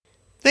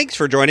Thanks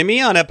for joining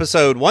me on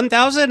episode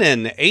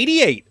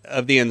 1088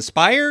 of the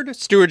Inspired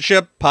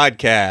Stewardship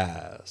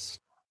Podcast.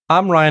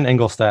 I'm Ryan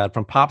Engelstad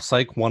from Pop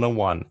Psych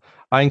 101.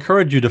 I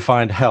encourage you to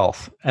find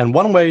health, and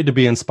one way to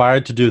be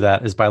inspired to do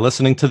that is by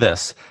listening to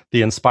this,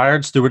 the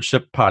Inspired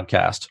Stewardship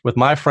Podcast, with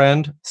my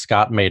friend,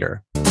 Scott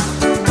Mater.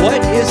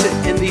 What is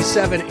it in these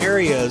 7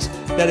 areas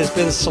that has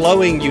been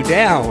slowing you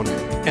down?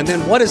 And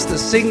then what is the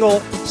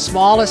single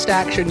smallest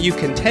action you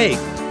can take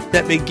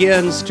that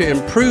begins to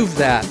improve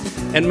that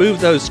and move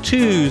those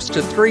 2s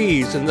to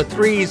 3s and the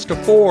 3s to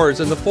 4s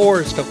and the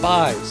 4s to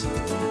 5s?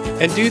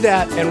 And do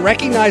that and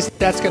recognize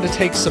that's going to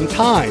take some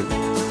time.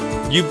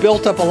 You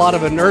built up a lot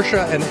of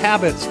inertia and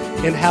habits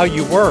in how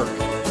you work.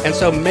 And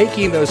so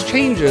making those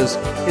changes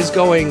is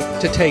going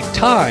to take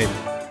time.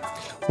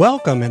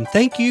 Welcome and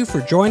thank you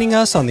for joining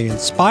us on the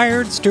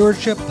Inspired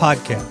Stewardship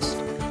Podcast.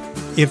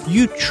 If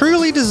you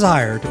truly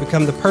desire to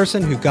become the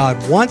person who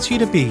God wants you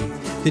to be,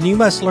 then you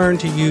must learn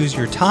to use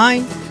your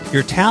time,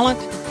 your talent,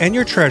 and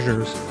your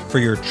treasures for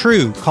your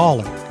true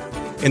calling.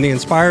 In the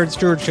Inspired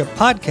Stewardship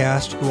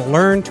Podcast, you will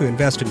learn to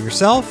invest in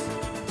yourself,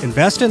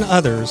 invest in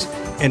others,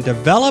 and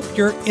develop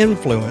your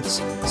influence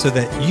so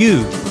that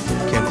you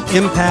can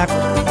impact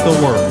the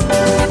world.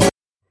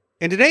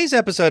 In today's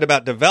episode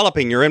about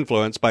developing your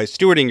influence by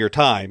stewarding your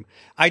time,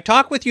 I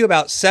talk with you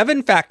about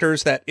 7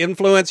 factors that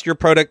influence your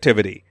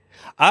productivity.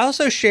 I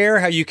also share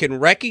how you can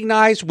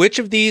recognize which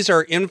of these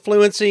are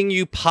influencing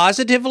you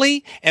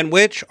positively and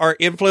which are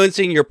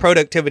influencing your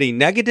productivity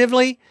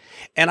negatively.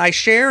 And I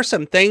share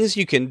some things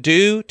you can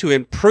do to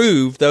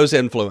improve those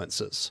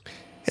influences.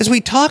 As we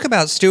talk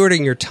about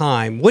stewarding your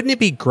time, wouldn't it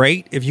be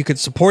great if you could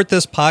support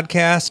this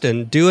podcast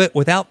and do it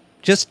without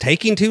just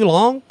taking too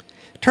long?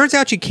 Turns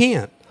out you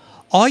can't.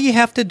 All you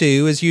have to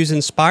do is use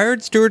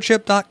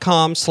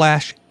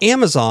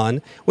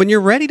inspiredstewardship.com/Amazon when you're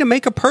ready to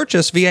make a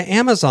purchase via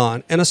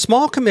Amazon, and a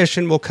small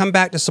commission will come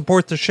back to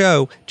support the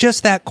show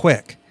just that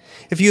quick.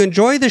 If you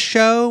enjoy the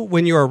show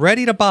when you are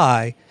ready to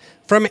buy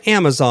from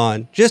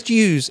Amazon, just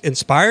use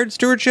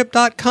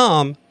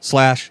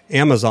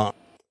inspiredstewardship.com/Amazon.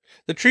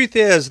 The truth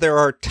is, there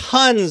are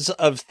tons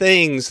of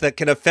things that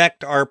can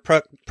affect our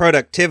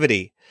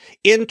productivity.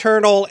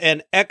 Internal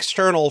and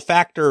external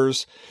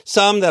factors,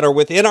 some that are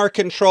within our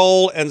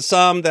control and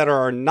some that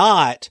are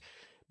not.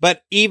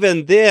 But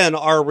even then,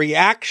 our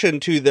reaction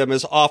to them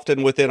is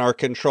often within our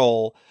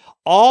control.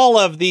 All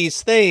of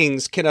these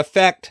things can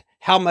affect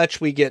how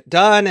much we get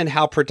done and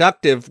how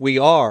productive we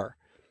are.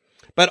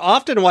 But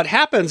often what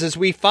happens is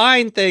we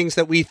find things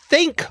that we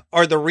think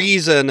are the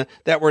reason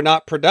that we're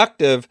not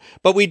productive,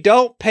 but we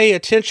don't pay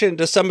attention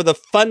to some of the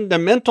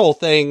fundamental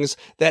things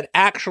that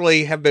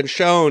actually have been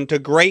shown to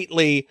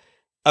greatly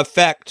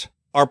affect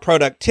our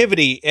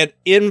productivity and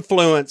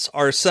influence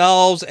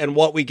ourselves and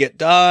what we get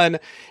done.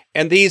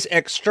 And these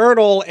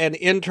external and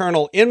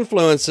internal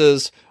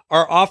influences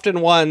are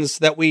often ones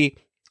that we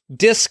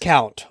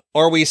discount,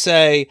 or we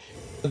say,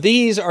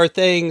 these are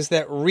things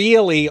that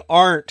really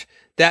aren't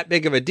that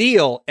big of a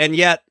deal, and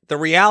yet the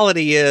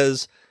reality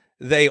is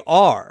they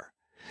are.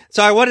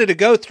 So I wanted to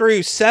go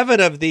through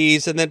 7 of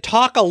these and then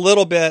talk a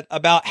little bit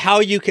about how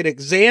you can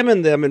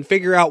examine them and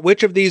figure out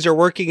which of these are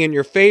working in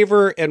your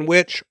favor and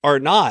which are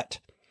not.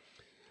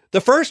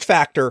 The first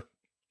factor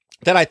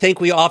that I think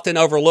we often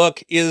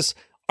overlook is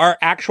our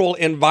actual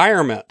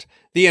environment,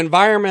 the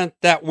environment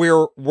that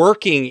we're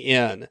working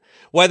in.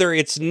 Whether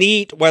it's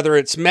neat, whether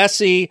it's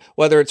messy,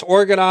 whether it's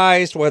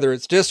organized, whether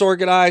it's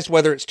disorganized,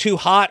 whether it's too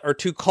hot or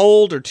too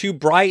cold or too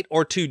bright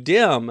or too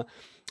dim,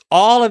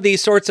 all of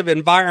these sorts of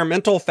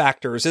environmental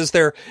factors. Is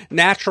there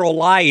natural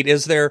light?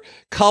 Is there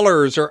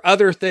colors or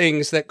other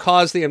things that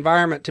cause the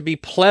environment to be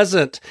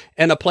pleasant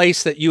and a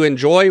place that you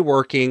enjoy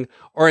working?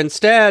 Or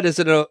instead, is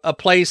it a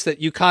place that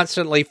you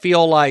constantly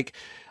feel like,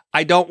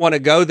 I don't want to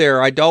go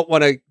there, I don't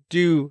want to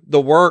do the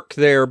work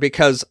there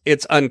because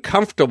it's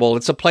uncomfortable.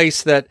 It's a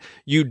place that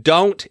you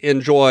don't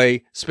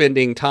enjoy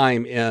spending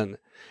time in.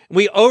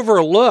 We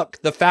overlook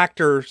the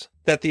factors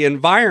that the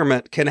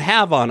environment can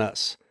have on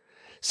us.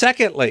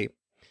 Secondly,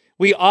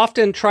 we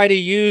often try to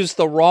use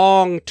the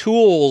wrong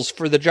tools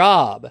for the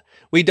job.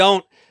 We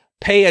don't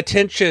pay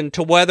attention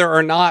to whether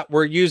or not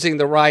we're using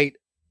the right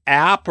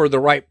app or the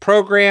right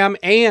program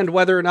and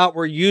whether or not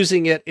we're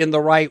using it in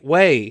the right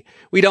way.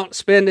 We don't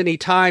spend any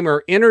time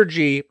or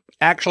energy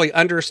actually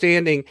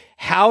understanding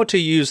how to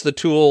use the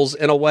tools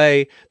in a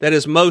way that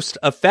is most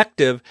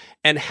effective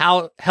and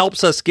how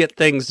helps us get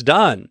things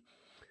done.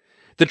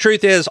 The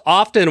truth is,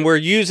 often we're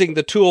using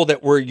the tool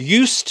that we're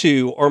used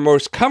to or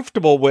most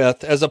comfortable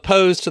with as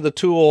opposed to the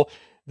tool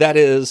that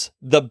is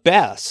the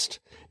best.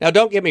 Now,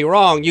 don't get me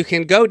wrong, you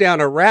can go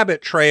down a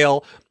rabbit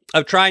trail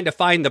of trying to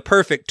find the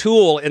perfect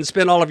tool and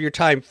spend all of your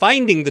time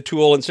finding the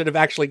tool instead of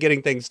actually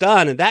getting things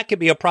done, and that can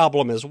be a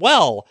problem as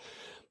well.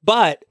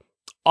 But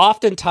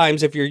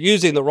oftentimes, if you're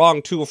using the wrong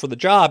tool for the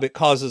job, it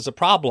causes a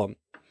problem.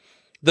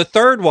 The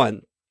third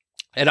one,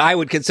 and I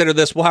would consider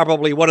this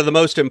probably one of the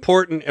most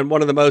important and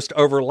one of the most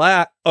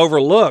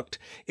overlooked,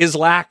 is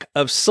lack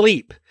of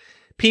sleep.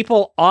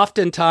 People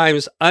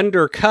oftentimes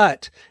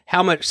undercut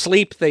how much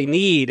sleep they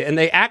need, and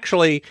they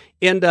actually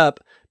end up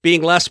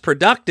being less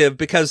productive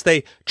because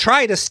they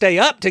try to stay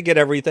up to get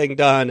everything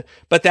done,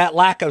 but that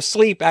lack of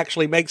sleep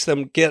actually makes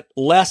them get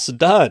less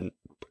done,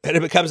 and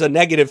it becomes a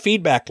negative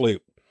feedback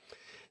loop.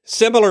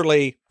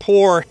 Similarly,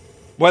 poor,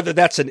 whether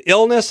that's an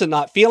illness and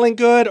not feeling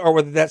good, or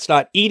whether that's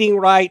not eating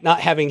right,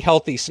 not having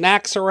healthy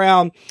snacks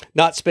around,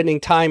 not spending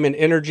time and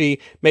energy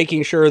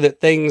making sure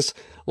that things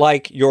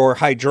like your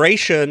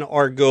hydration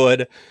are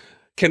good,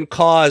 can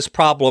cause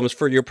problems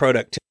for your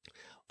productivity.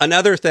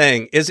 Another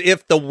thing is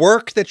if the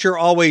work that you're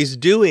always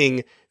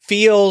doing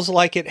feels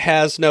like it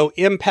has no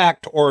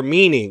impact or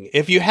meaning,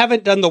 if you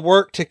haven't done the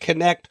work to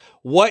connect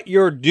what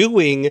you're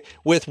doing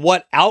with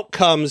what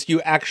outcomes you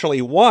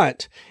actually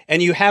want,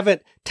 and you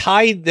haven't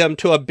tied them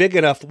to a big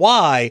enough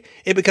why,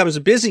 it becomes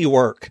busy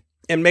work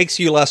and makes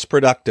you less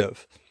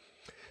productive.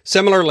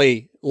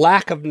 Similarly,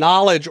 lack of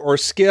knowledge or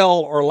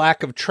skill or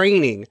lack of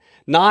training,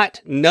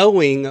 not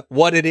knowing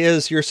what it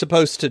is you're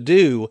supposed to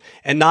do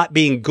and not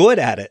being good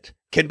at it,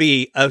 can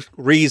be a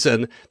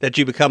reason that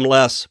you become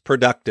less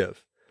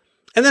productive.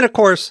 And then, of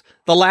course,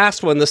 the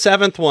last one, the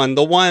seventh one,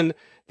 the one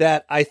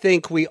that I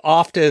think we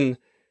often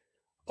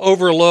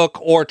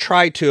overlook or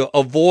try to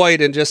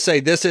avoid and just say,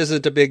 this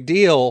isn't a big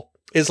deal,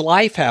 is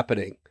life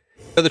happening.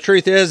 So the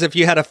truth is, if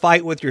you had a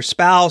fight with your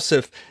spouse,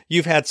 if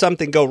you've had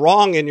something go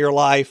wrong in your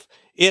life,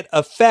 it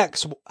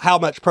affects how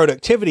much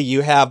productivity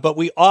you have, but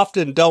we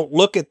often don't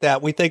look at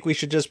that. We think we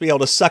should just be able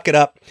to suck it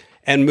up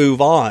and move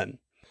on.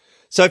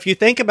 So if you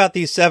think about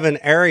these 7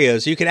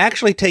 areas, you can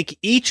actually take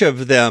each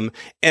of them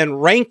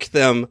and rank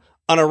them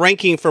on a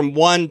ranking from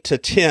 1 to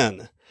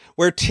 10,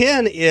 where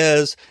 10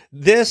 is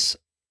this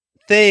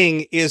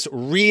thing is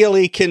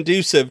really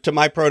conducive to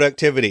my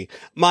productivity.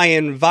 My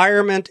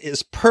environment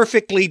is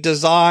perfectly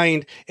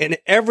designed and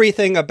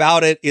everything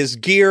about it is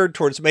geared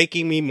towards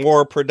making me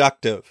more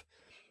productive.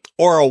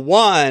 Or a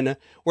 1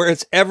 where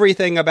it's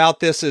everything about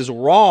this is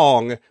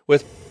wrong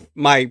with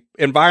my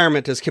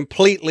environment is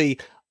completely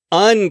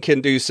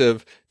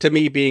unconducive to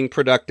me being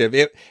productive.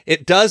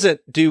 It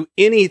doesn't do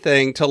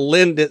anything to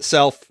lend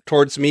itself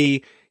towards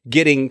me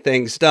getting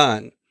things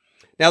done.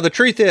 Now, the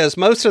truth is,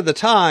 most of the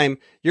time,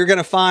 you're going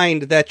to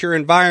find that your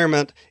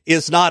environment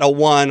is not a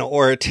 1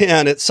 or a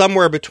 10. It's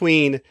somewhere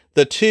between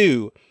the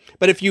 2.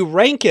 But if you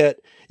rank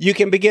it, you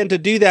can begin to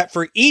do that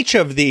for each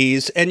of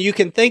these, and you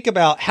can think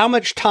about how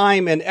much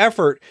time and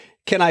effort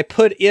can I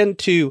put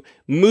into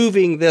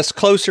moving this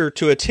closer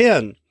to a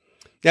 10.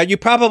 Now, you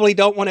probably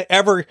don't want to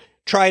ever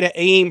try to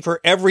aim for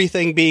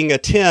everything being a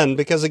 10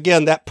 because,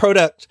 again, that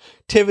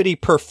productivity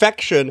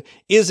perfection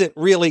isn't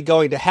really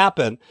going to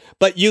happen.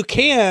 But you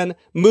can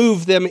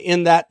move them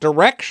in that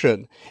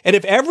direction. And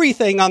if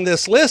everything on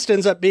this list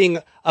ends up being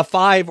a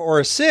 5 or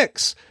a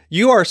 6,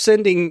 you are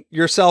sending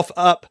yourself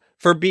up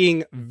for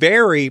being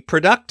very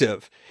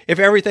productive. If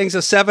everything's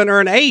a 7 or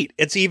an 8,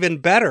 it's even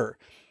better.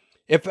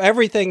 If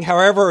everything,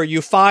 however,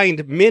 you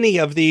find many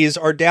of these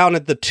are down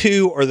at the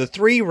 2 or the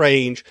 3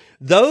 range,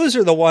 those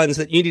are the ones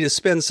that you need to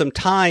spend some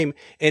time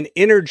and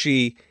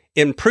energy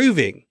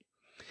improving.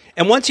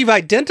 And once you've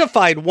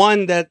identified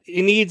one that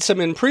needs some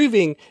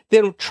improving,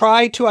 then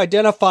try to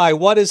identify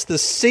what is the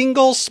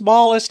single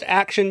smallest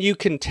action you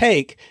can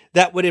take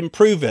that would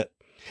improve it.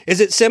 Is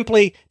it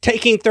simply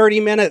taking 30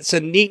 minutes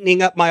and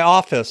neatening up my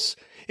office?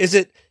 Is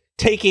it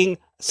taking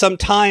some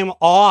time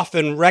off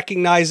and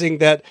recognizing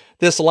that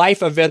this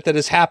life event that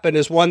has happened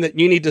is one that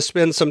you need to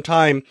spend some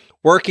time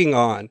working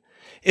on?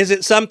 Is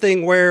it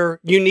something where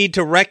you need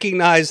to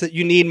recognize that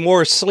you need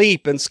more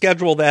sleep and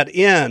schedule that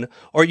in,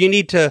 or you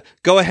need to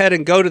go ahead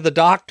and go to the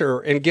doctor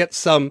and get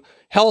some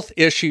health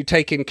issue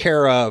taken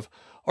care of?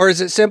 Or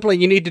is it simply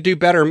you need to do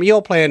better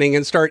meal planning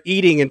and start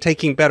eating and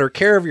taking better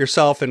care of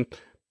yourself and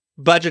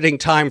budgeting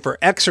time for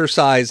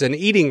exercise and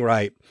eating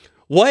right?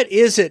 What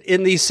is it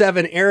in these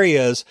 7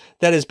 areas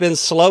that has been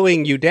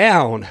slowing you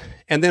down?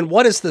 And then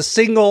what is the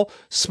single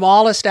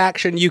smallest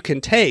action you can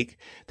take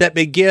that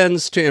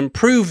begins to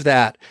improve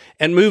that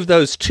and move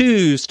those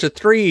 2s to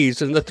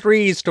 3s and the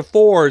 3s to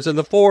 4s and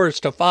the 4s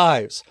to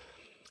 5s?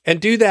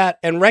 And do that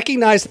and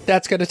recognize that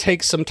that's going to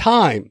take some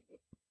time.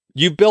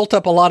 You've built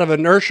up a lot of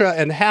inertia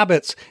and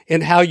habits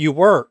in how you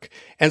work.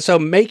 And so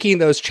making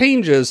those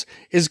changes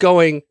is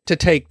going to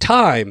take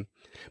time.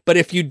 But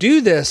if you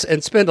do this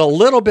and spend a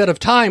little bit of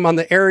time on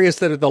the areas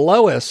that are the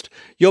lowest,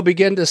 you'll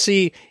begin to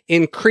see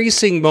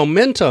increasing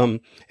momentum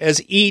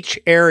as each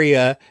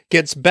area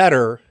gets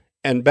better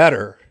and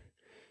better.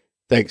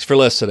 Thanks for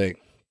listening.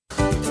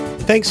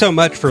 Thanks so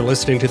much for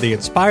listening to the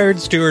Inspired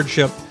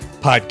Stewardship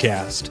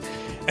Podcast.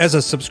 As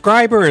a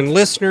subscriber and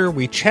listener,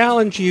 we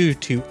challenge you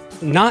to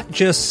not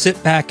just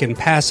sit back and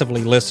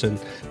passively listen,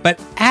 but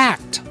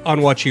act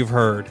on what you've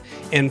heard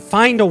and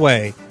find a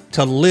way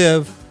to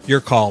live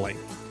your calling.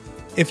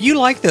 If you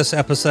like this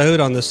episode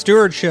on the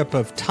stewardship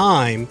of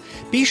time,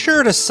 be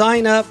sure to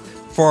sign up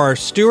for our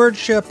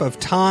Stewardship of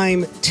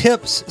Time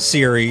Tips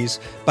series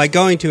by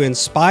going to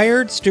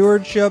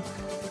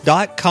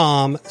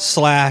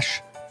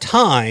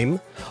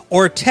inspiredstewardship.com/time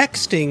or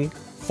texting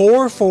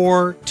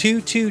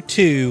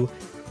 44222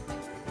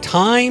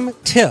 Time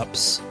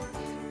Tips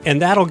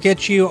and that'll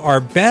get you our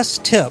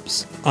best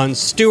tips on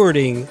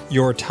stewarding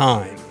your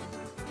time.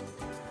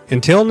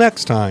 Until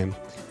next time,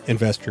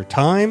 invest your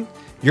time,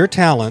 your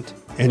talent,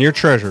 and your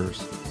treasures.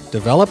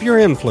 Develop your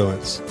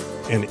influence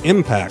and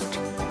impact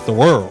the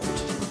world.